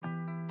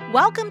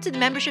Welcome to the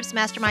Memberships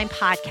Mastermind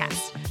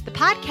podcast, the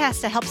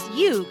podcast that helps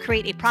you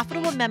create a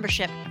profitable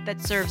membership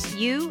that serves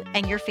you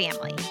and your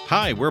family.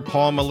 Hi, we're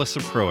Paul and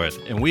Melissa Pruitt,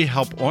 and we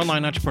help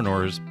online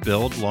entrepreneurs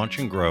build, launch,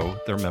 and grow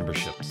their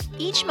memberships.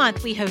 Each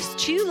month, we host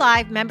 2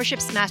 live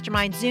Memberships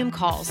Mastermind Zoom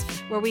calls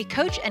where we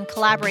coach and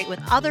collaborate with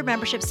other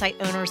membership site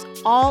owners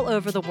all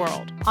over the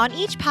world. On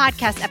each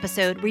podcast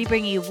episode, we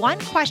bring you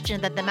one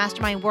question that the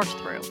mastermind worked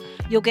through.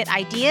 You'll get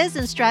ideas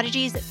and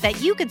strategies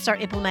that you can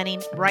start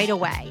implementing right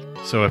away.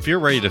 So if you're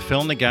ready to fill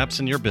in the gaps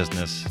in your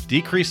business,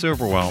 decrease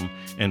overwhelm,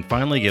 and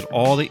finally get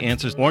all the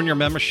answers on your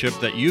membership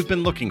that you've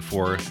been looking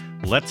for,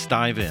 let's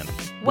dive in.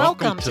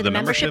 Welcome to the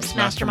Memberships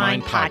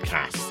Mastermind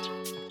podcast.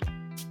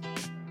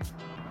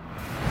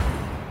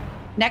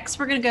 Next,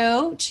 we're going to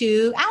go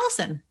to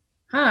Allison.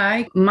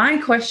 Hi, my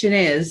question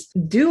is,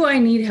 do I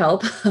need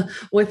help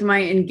with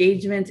my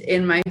engagement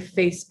in my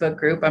Facebook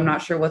group? I'm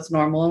not sure what's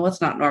normal and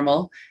what's not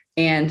normal.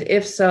 And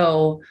if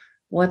so,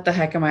 what the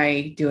heck am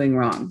I doing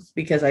wrong?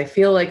 Because I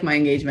feel like my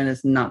engagement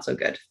is not so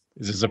good.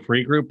 Is this a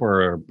free group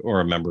or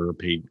a member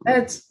paid group?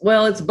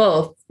 It's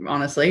both,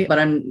 honestly, but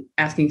I'm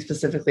asking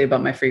specifically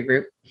about my free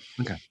group.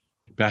 Okay.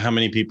 About how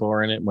many people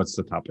are in it? What's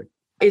the topic?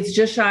 It's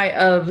just shy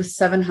of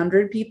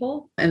 700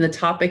 people. And the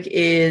topic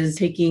is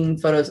taking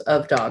photos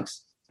of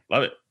dogs.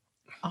 Love it.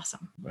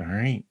 Awesome. All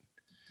right.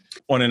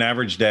 On an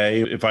average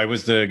day, if I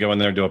was to go in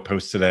there and do a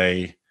post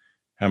today,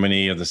 how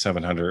many of the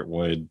 700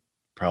 would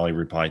probably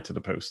reply to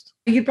the post?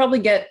 You'd probably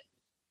get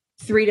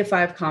 3 to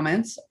 5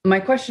 comments.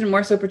 My question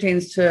more so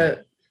pertains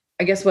to,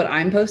 I guess, what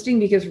I'm posting,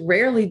 because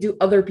rarely do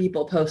other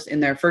people post in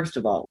there, first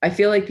of all. I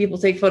feel like people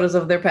take photos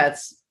of their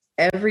pets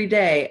every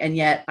day, and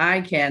yet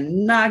I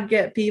cannot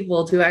get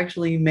people to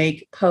actually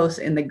make posts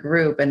in the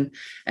group. And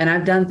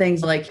I've done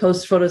things like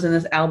post photos in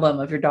this album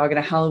of your dog in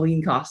a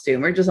Halloween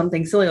costume or just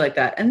something silly like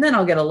that. And then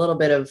I'll get a little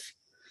bit of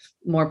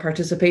more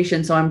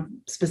participation. So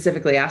I'm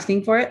specifically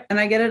asking for it and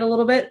I get it a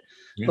little bit.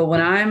 Yeah. But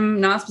when I'm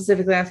not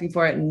specifically asking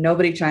for it,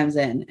 nobody chimes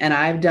in. And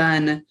I've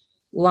done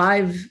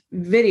live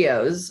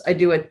videos. I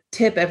do a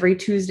tip every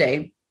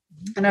Tuesday,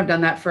 and I've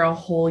done that for a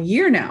whole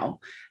year now.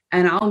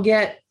 And I'll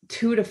get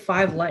 2 to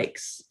 5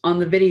 likes on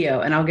the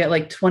video, and I'll get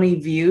like 20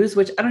 views,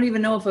 which I don't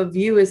even know if a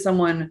view is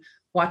someone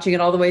watching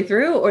it all the way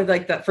through or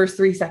like that first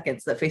 3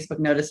 seconds that Facebook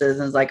notices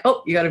and is like,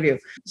 oh, you got a view.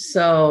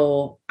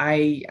 So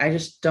I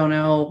just don't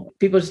know.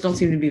 People just don't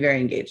seem to be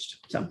very engaged.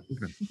 So.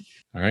 Okay.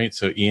 All right.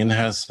 So Ian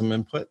has some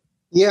input.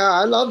 Yeah,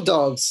 I love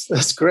dogs.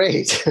 That's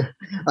great.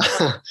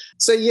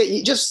 So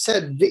you just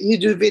said you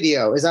do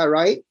video, is that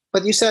right?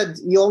 But you said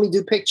you only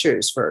do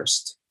pictures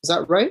first. Is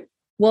that right?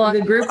 Well,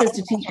 the group is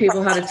to teach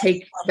people how to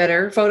take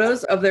better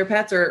photos of their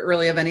pets or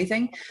really of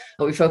anything.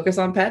 But we focus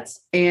on pets.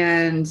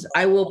 And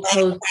I will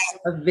post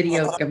a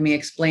video of me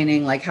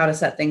explaining like how to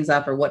set things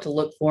up or what to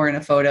look for in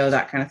a photo,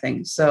 that kind of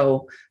thing.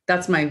 So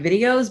that's my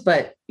videos.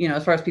 But,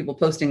 as far as people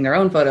posting their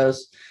own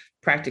photos,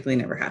 practically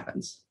never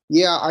happens.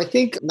 Yeah, I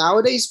think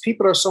nowadays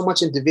people are so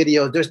much into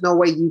video. There's no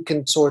way you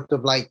can sort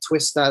of like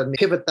twist that and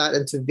pivot that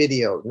into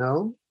video.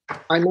 No,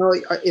 I know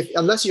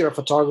unless you're a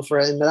photographer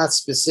and that's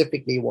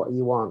specifically what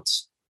you want.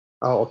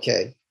 Oh,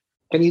 okay.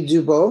 Can you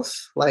do both?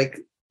 Like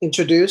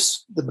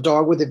introduce the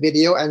dog with the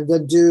video and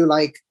then do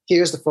like,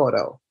 here's the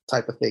photo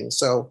type of thing.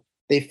 So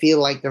they feel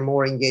like they're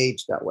more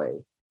engaged that way.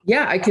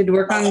 Yeah, I could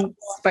work on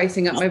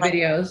spicing up my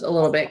videos a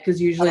little bit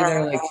because usually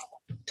they're like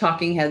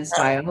talking head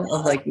style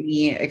of like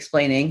me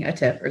explaining a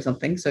tip or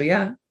something. So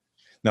yeah.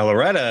 Now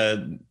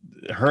Loretta,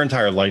 her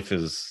entire life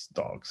is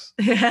dogs.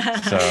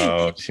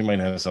 So she might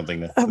have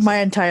something to my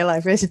entire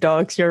life is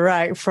dogs. You're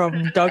right.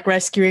 From dog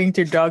rescuing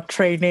to dog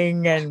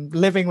training and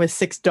living with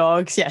 6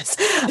 dogs. Yes.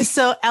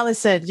 So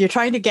Allison, you're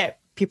trying to get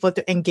people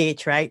to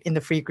engage, right? In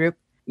the free group.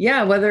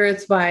 Yeah, whether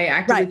it's by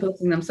actively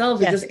posting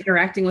themselves or just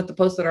interacting with the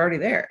posts that are already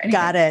there. Anyway.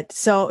 Got it.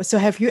 So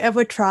have you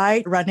ever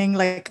tried running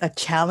like a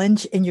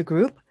challenge in your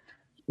group?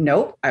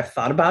 Nope. I've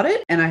thought about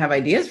it and I have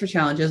ideas for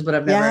challenges, but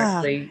I've never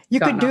actually. You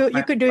could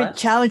do a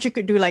challenge. You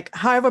could do like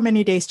however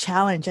many days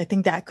challenge. I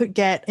think that could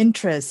get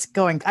interest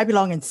going. I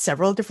belong in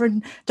several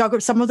different dog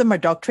groups. Some of them are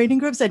dog training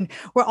groups, and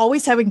we're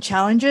always having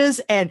challenges,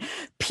 and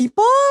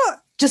people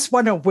just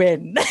want to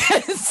win.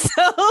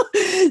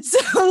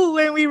 So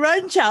when we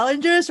run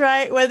challenges,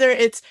 right, whether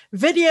it's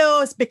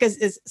videos,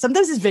 because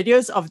sometimes it's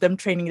videos of them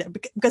training,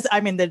 because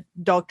I'm in the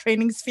dog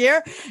training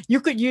sphere,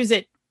 you could use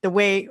it the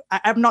way,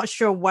 I'm not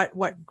sure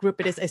what group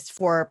it is. It's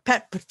for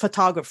pet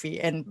photography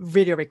and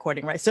video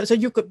recording, right? So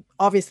you could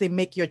obviously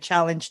make your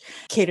challenge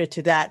cater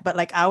to that. But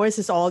like ours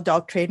is all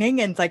dog training,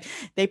 and like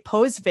they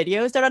post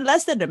videos that are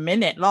less than a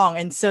minute long.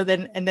 And so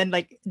then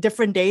like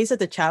different days of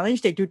the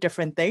challenge, they do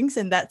different things.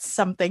 And that's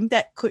something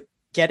that could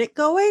get it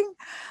going.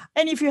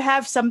 And if you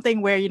have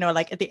something where,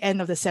 like at the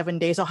end of the 7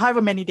 days or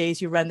however many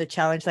days you run the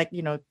challenge, like,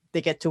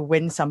 they get to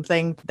win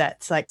something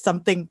that's like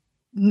something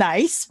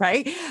nice,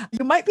 right?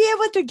 You might be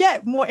able to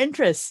get more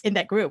interest in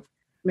that group.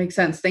 Makes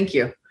sense. Thank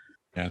you.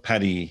 Yeah,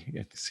 Patty,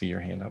 I see your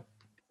hand up.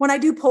 When I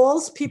do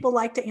polls, people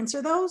like to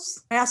answer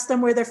those. I ask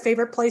them where their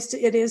favorite place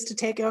it is to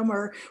take them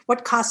or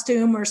what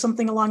costume or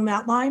something along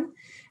that line.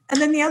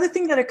 And then the other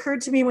thing that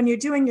occurred to me when you're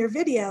doing your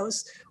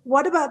videos,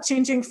 what about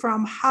changing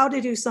from how to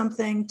do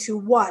something to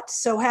what?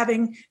 So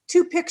having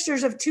 2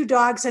 pictures of 2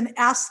 dogs and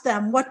ask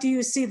them, what do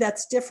you see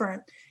that's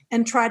different?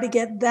 And try to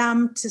get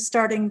them to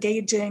start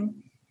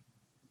engaging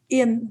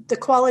in the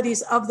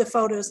qualities of the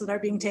photos that are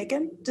being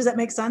taken. Does that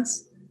make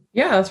sense?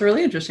 Yeah, that's a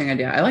really interesting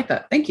idea. I like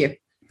that. Thank you.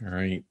 All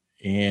right.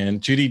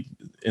 And Judy,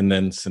 and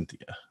then Cynthia.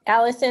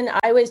 Allison,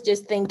 I was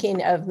just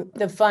thinking of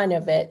the fun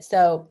of it.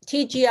 So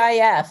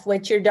TGIF,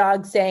 what's your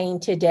dog saying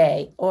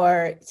today?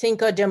 Or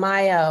Cinco de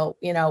Mayo,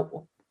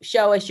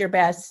 show us your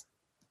best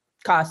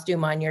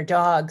costume on your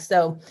dog.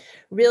 So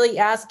really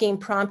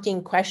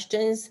prompting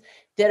questions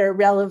that are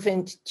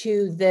relevant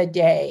to the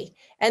day.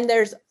 And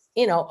there's,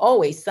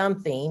 always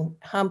something.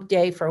 Hump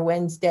day for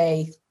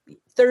Wednesday,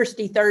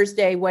 Thirsty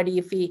Thursday, what do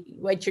you feed?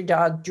 What's your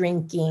dog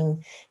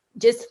drinking?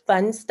 Just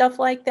fun stuff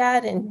like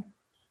that. And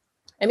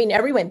I mean,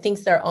 everyone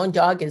thinks their own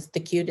dog is the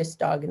cutest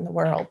dog in the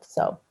world.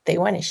 So they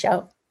want to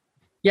show.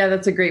 Yeah,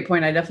 that's a great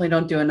point. I definitely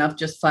don't do enough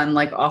just fun,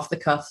 like off the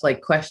cuff,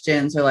 like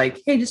questions or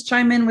like, hey, just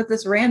chime in with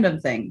this random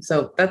thing.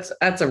 So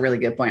that's a really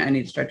good point. I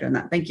need to start doing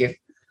that. Thank you.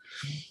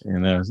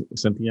 And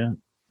Cynthia?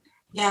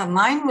 Yeah,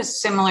 mine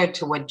was similar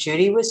to what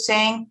Judy was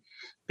saying,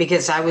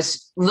 because I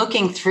was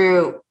looking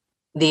through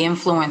the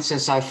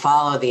influencers I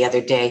follow the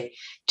other day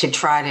to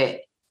try to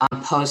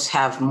posts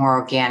have more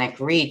organic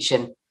reach.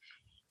 And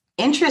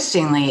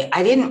interestingly,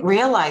 I didn't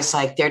realize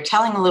like they're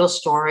telling a little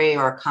story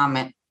or a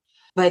comment,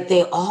 but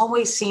they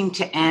always seem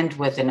to end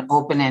with an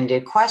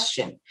open-ended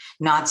question,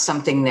 not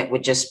something that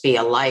would just be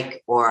a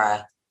like or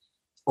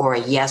a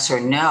yes or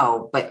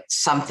no, but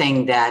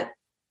something that,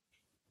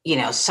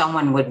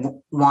 someone would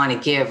want to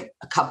give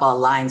a couple of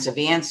lines of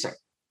answer.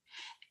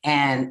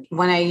 And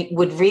when I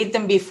would read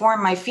them before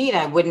in my feed,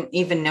 I wouldn't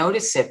even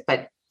notice it.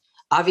 But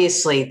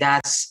obviously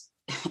that's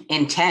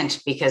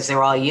intent because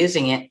they're all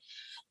using it.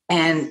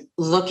 And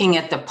looking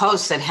at the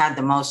posts that had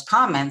the most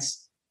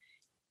comments,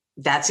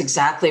 that's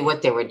exactly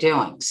what they were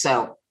doing.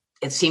 So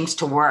it seems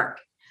to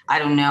work. I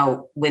don't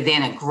know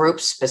within a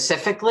group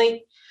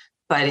specifically,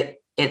 but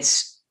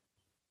it's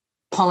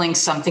pulling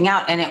something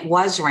out. And it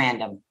was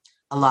random,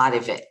 a lot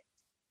of it.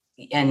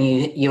 And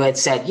you had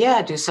said,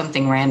 yeah, do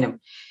something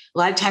random. A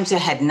lot of times it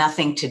had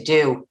nothing to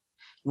do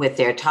with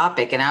their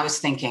topic. And I was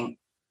thinking,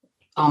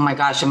 oh my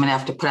gosh, I'm going to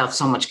have to put out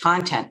so much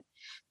content.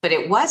 But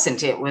it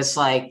wasn't. It was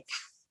like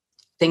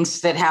things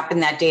that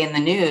happened that day in the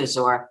news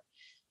or,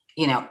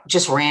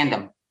 just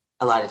random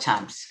a lot of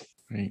times.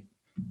 Great.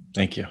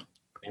 Thank you.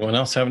 Anyone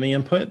else have any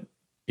input?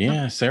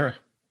 Yeah, Sarah.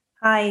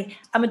 Hi,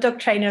 I'm a dog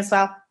trainer as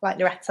well, like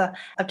Loretta.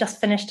 I've just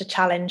finished a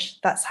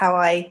challenge. That's how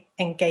I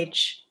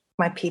engage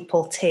my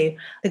people too.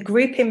 The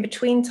group in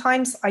between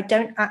times, I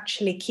don't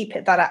actually keep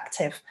it that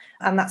active.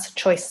 And that's a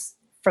choice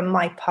from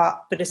my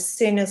part. But as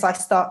soon as I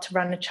start to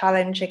run a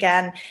challenge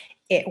again,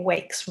 it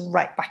wakes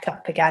right back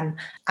up again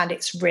and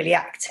it's really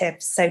active.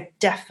 So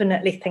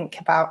definitely think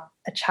about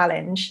a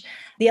challenge.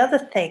 The other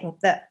thing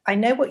that I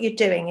know what you're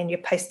doing and you're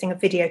posting a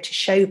video to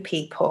show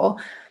people,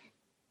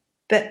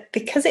 but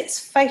because it's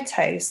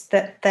photos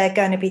that they're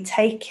going to be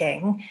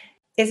taking,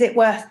 is it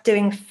worth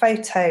doing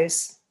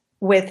photos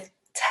with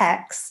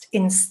text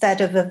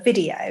instead of a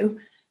video?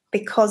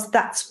 Because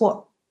that's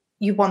what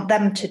you want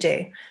them to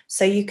do.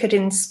 So you could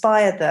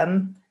inspire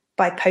them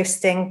by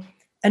posting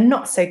a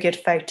not so good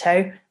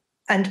photo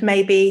and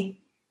maybe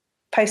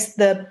post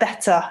the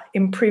better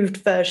improved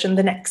version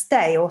the next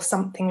day or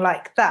something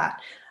like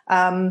that,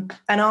 and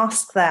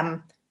ask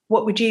them,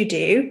 what would you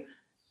do?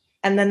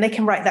 And then they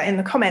can write that in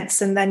the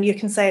comments and then you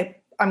can say,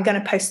 I'm going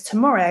to post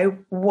tomorrow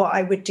what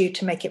I would do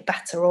to make it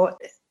better, or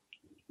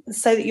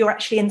so that you're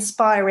actually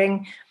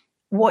inspiring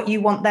what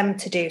you want them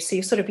to do. So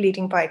you're sort of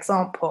leading by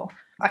example.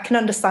 I can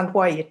understand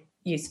why you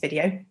use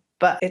video,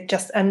 but it's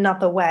just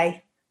another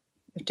way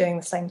of doing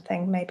the same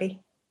thing,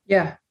 maybe.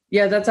 Yeah,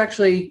 that's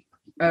actually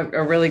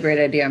a really great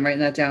idea. I'm writing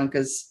that down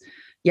because,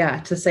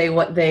 to say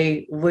what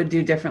they would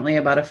do differently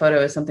about a photo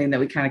is something that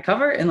we kind of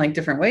cover in like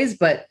different ways,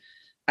 but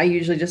I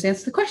usually just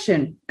answer the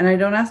question and I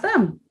don't ask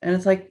them. And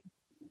it's like,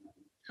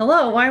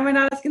 hello, why am I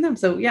not asking them?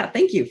 So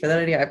thank you for that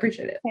idea. I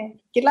appreciate it. Okay.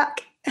 Good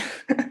luck.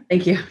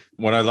 Thank you.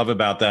 What I love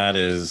about that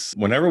is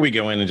whenever we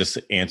go in and just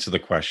answer the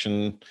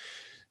question,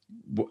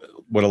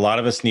 what a lot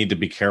of us need to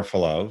be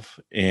careful of,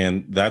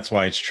 and that's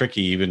why it's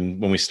tricky even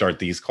when we start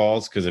these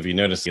calls, because if you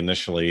notice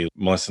initially,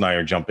 Melissa and I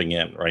are jumping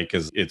in, right?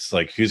 Because it's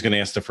like, who's going to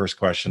ask the first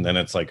question? Then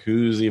it's like,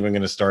 who's even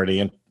going to start,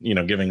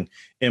 giving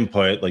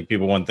input? Like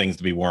people want things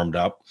to be warmed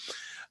up.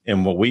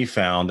 And what we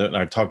found, and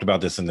I talked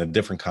about this in a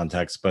different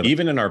context, but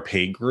even in our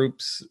paid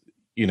groups,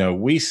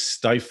 we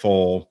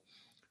stifle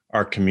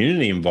our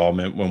community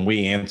involvement when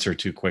we answer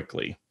too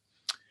quickly.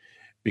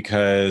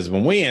 Because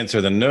when we answer,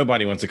 then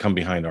nobody wants to come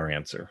behind our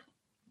answer.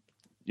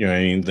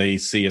 They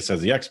see us as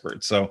the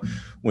expert. So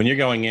when you're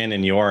going in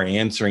and you are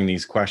answering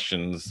these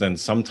questions, then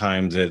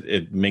sometimes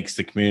it makes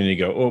the community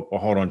go, oh, well,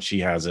 hold on, she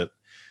has it.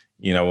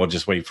 We'll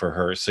just wait for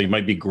her. So you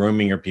might be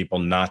grooming your people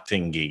not to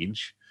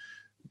engage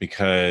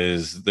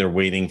because they're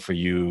waiting for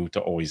you to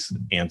always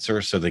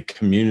answer. So the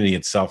community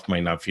itself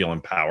might not feel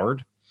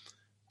empowered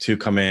to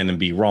come in and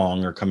be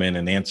wrong or come in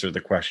and answer the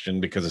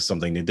question because of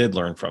something they did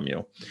learn from you.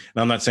 And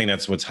I'm not saying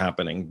that's what's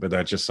happening, but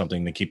that's just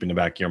something to keep in the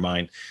back of your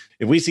mind.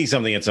 If we see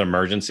something that's an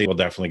emergency, we'll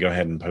definitely go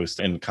ahead and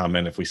post and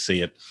comment if we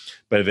see it.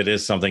 But if it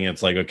is something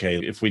that's like, okay,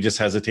 if we just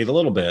hesitate a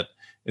little bit,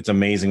 it's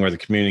amazing where the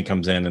community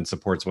comes in and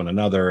supports one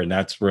another. And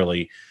that's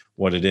really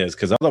what it is.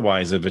 Because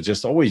otherwise, if it's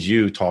just always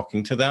you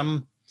talking to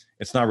them,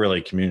 it's not really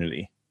a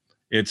community.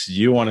 It's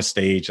you on a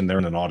stage and they're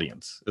in an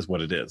audience is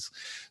what it is.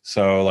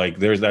 So like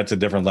that's a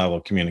different level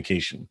of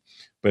communication.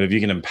 But if you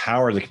can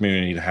empower the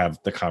community to have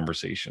the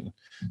conversation.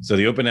 So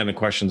the open-ended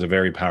questions are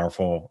very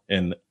powerful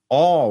in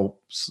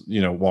all,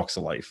 walks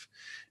of life.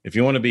 If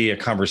you want to be a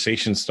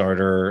conversation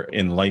starter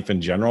in life in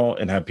general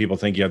and have people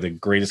think you have the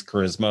greatest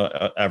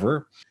charisma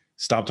ever,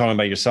 stop talking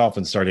about yourself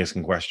and start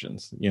asking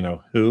questions.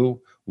 Who,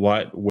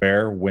 what,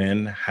 where,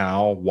 when,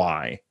 how,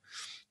 why,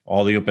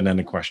 all the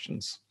open-ended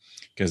questions.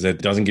 Because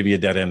it doesn't give you a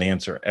dead-end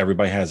answer.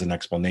 Everybody has an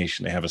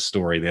explanation. They have a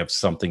story. They have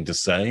something to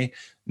say,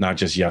 not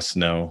just yes,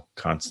 no,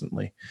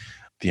 constantly.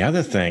 The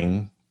other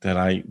thing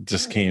that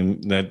just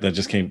came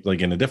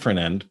like in a different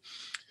end,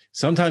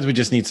 sometimes we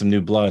just need some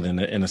new blood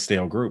in a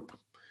stale group.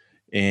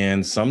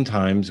 And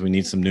sometimes we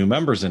need some new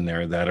members in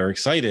there that are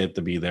excited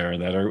to be there,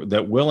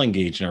 that will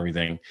engage in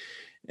everything.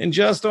 And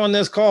just on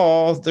this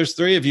call, there's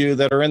 3 of you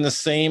that are in the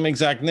same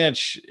exact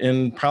niche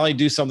and probably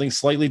do something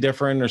slightly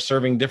different or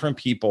serving different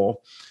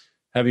people.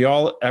 Have you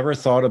all ever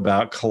thought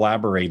about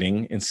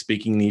collaborating and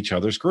speaking to each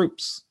other's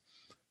groups?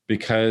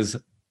 Because,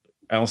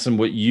 Allison,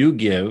 what you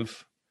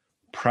give,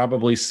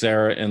 probably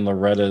Sarah and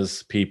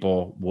Loretta's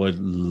people would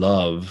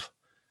love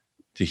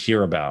to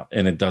hear about,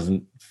 and it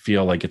doesn't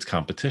feel like it's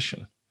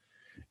competition.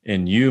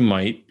 And you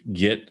might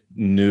get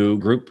new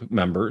group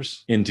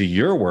members into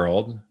your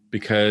world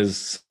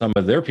because some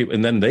of their people,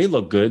 and then they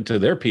look good to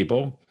their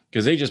people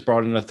because they just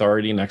brought an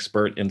authority, an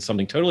expert in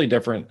something totally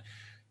different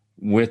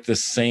with the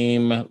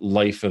same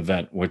life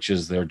event, which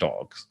is their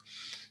dogs.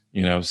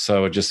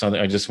 So just something,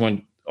 I just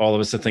want all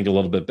of us to think a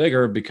little bit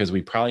bigger because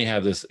we probably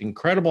have this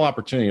incredible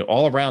opportunity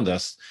all around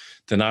us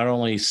to not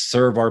only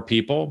serve our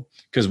people,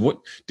 because what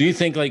do you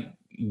think like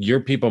your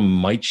people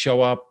might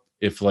show up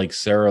if like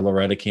Sarah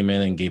Loretta came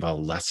in and gave a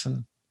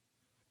lesson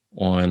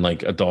on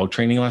like a dog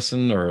training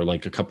lesson or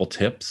like a couple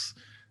tips?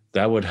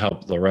 That would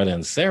help Loretta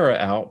and Sarah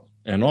out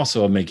and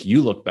also make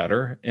you look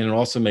better and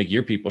also make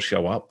your people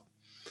show up.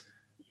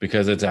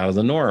 Because it's out of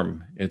the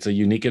norm. It's a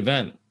unique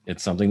event.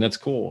 It's something that's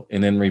cool.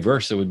 And in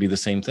reverse, it would be the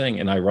same thing.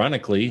 And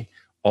ironically,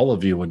 all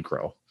of you would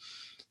grow,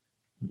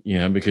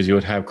 because you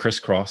would have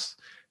crisscross.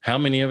 How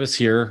many of us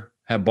here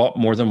have bought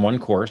more than one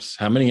course?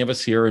 How many of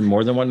us here in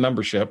more than one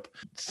membership?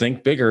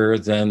 Think bigger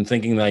than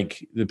thinking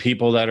like the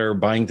people that are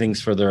buying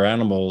things for their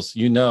animals,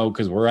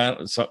 because we're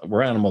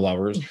animal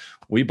lovers.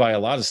 We buy a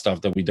lot of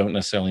stuff that we don't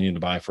necessarily need to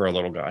buy for our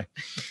little guy.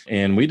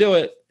 And we do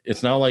it.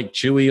 It's not like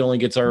Chewy only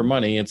gets our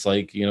money. It's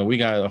like, we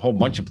got a whole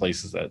bunch of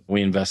places that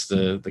we invest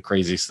the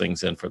craziest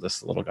things in for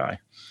this little guy.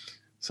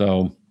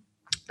 So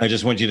I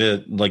just want you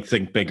to like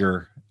think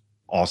bigger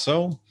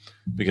also,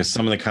 because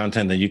some of the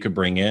content that you could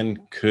bring in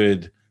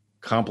could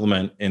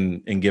complement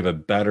and give a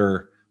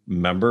better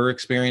member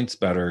experience,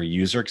 better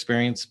user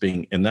experience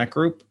being in that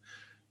group.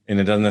 And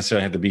it doesn't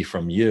necessarily have to be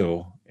from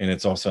you. And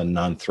it's also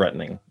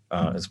non-threatening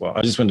as well.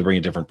 I just wanted to bring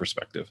a different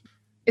perspective.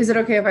 Is it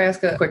okay if I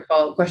ask a quick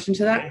follow-up question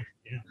to that?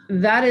 Yeah.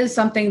 That is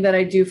something that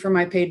I do for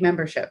my paid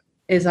membership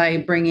is I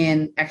bring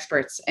in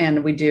experts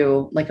and we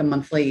do like a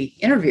monthly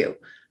interview.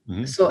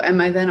 Mm-hmm. So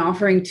am I then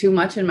offering too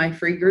much in my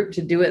free group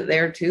to do it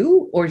there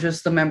too? Or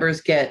just the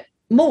members get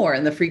more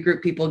and the free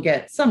group people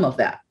get some of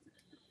that?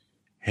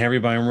 Hey,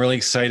 everybody, I'm really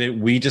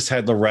excited. We just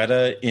had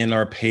Loretta in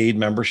our paid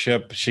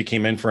membership. She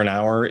came in for an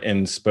hour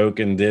and spoke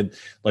and did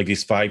like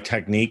these 5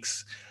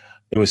 techniques.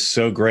 It was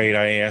so great.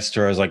 I asked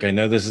her, I was like, I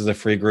know this is a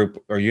free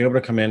group. Are you able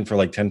to come in for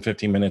like 10,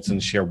 15 minutes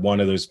and share one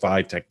of those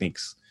 5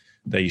 techniques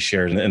that you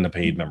shared in the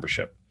paid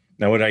membership?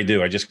 Now, what I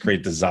do, I just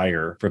create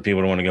desire for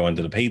people to want to go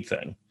into the paid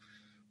thing.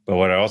 But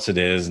what I also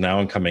did is now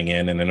I'm coming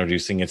in and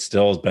introducing it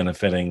still is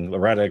benefiting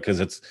Loretta because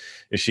if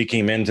she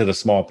came into the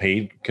small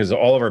paid, because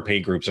all of our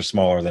paid groups are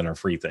smaller than our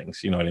free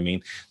things. You know what I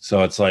mean?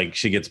 So it's like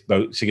she gets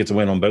a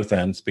win on both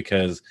ends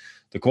because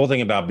the cool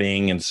thing about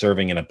being and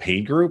serving in a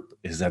paid group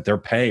is that they're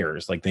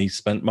payers. Like they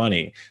spent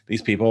money.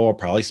 These people will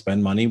probably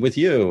spend money with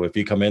you. If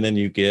you come in and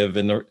you give,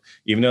 and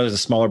even though there's a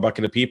smaller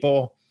bucket of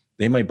people,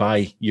 they might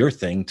buy your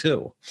thing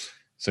too.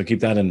 So keep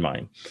that in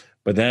mind.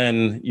 But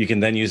then you can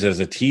then use it as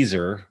a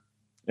teaser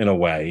in a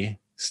way,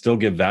 still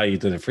give value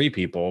to the free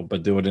people,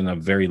 but do it in a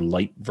very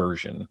light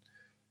version.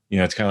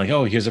 It's kind of like,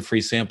 oh, here's a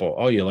free sample.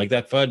 Oh, you like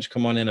that fudge?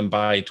 Come on in and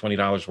buy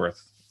 $20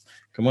 worth.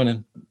 Come on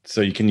in.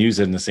 So you can use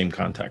it in the same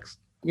context.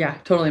 Yeah,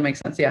 totally makes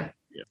sense. Yeah.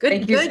 Good.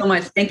 Thank you so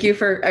much. Thank you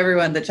for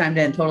everyone that chimed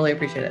in. Totally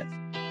appreciate it.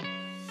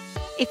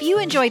 If you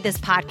enjoyed this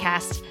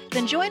podcast,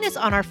 then join us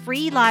on our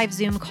free live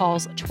Zoom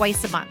calls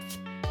twice a month.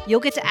 You'll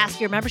get to ask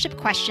your membership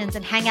questions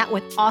and hang out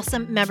with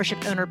awesome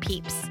membership owner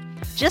peeps.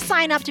 Just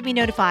sign up to be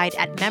notified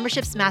at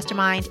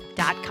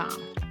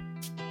membershipsmastermind.com.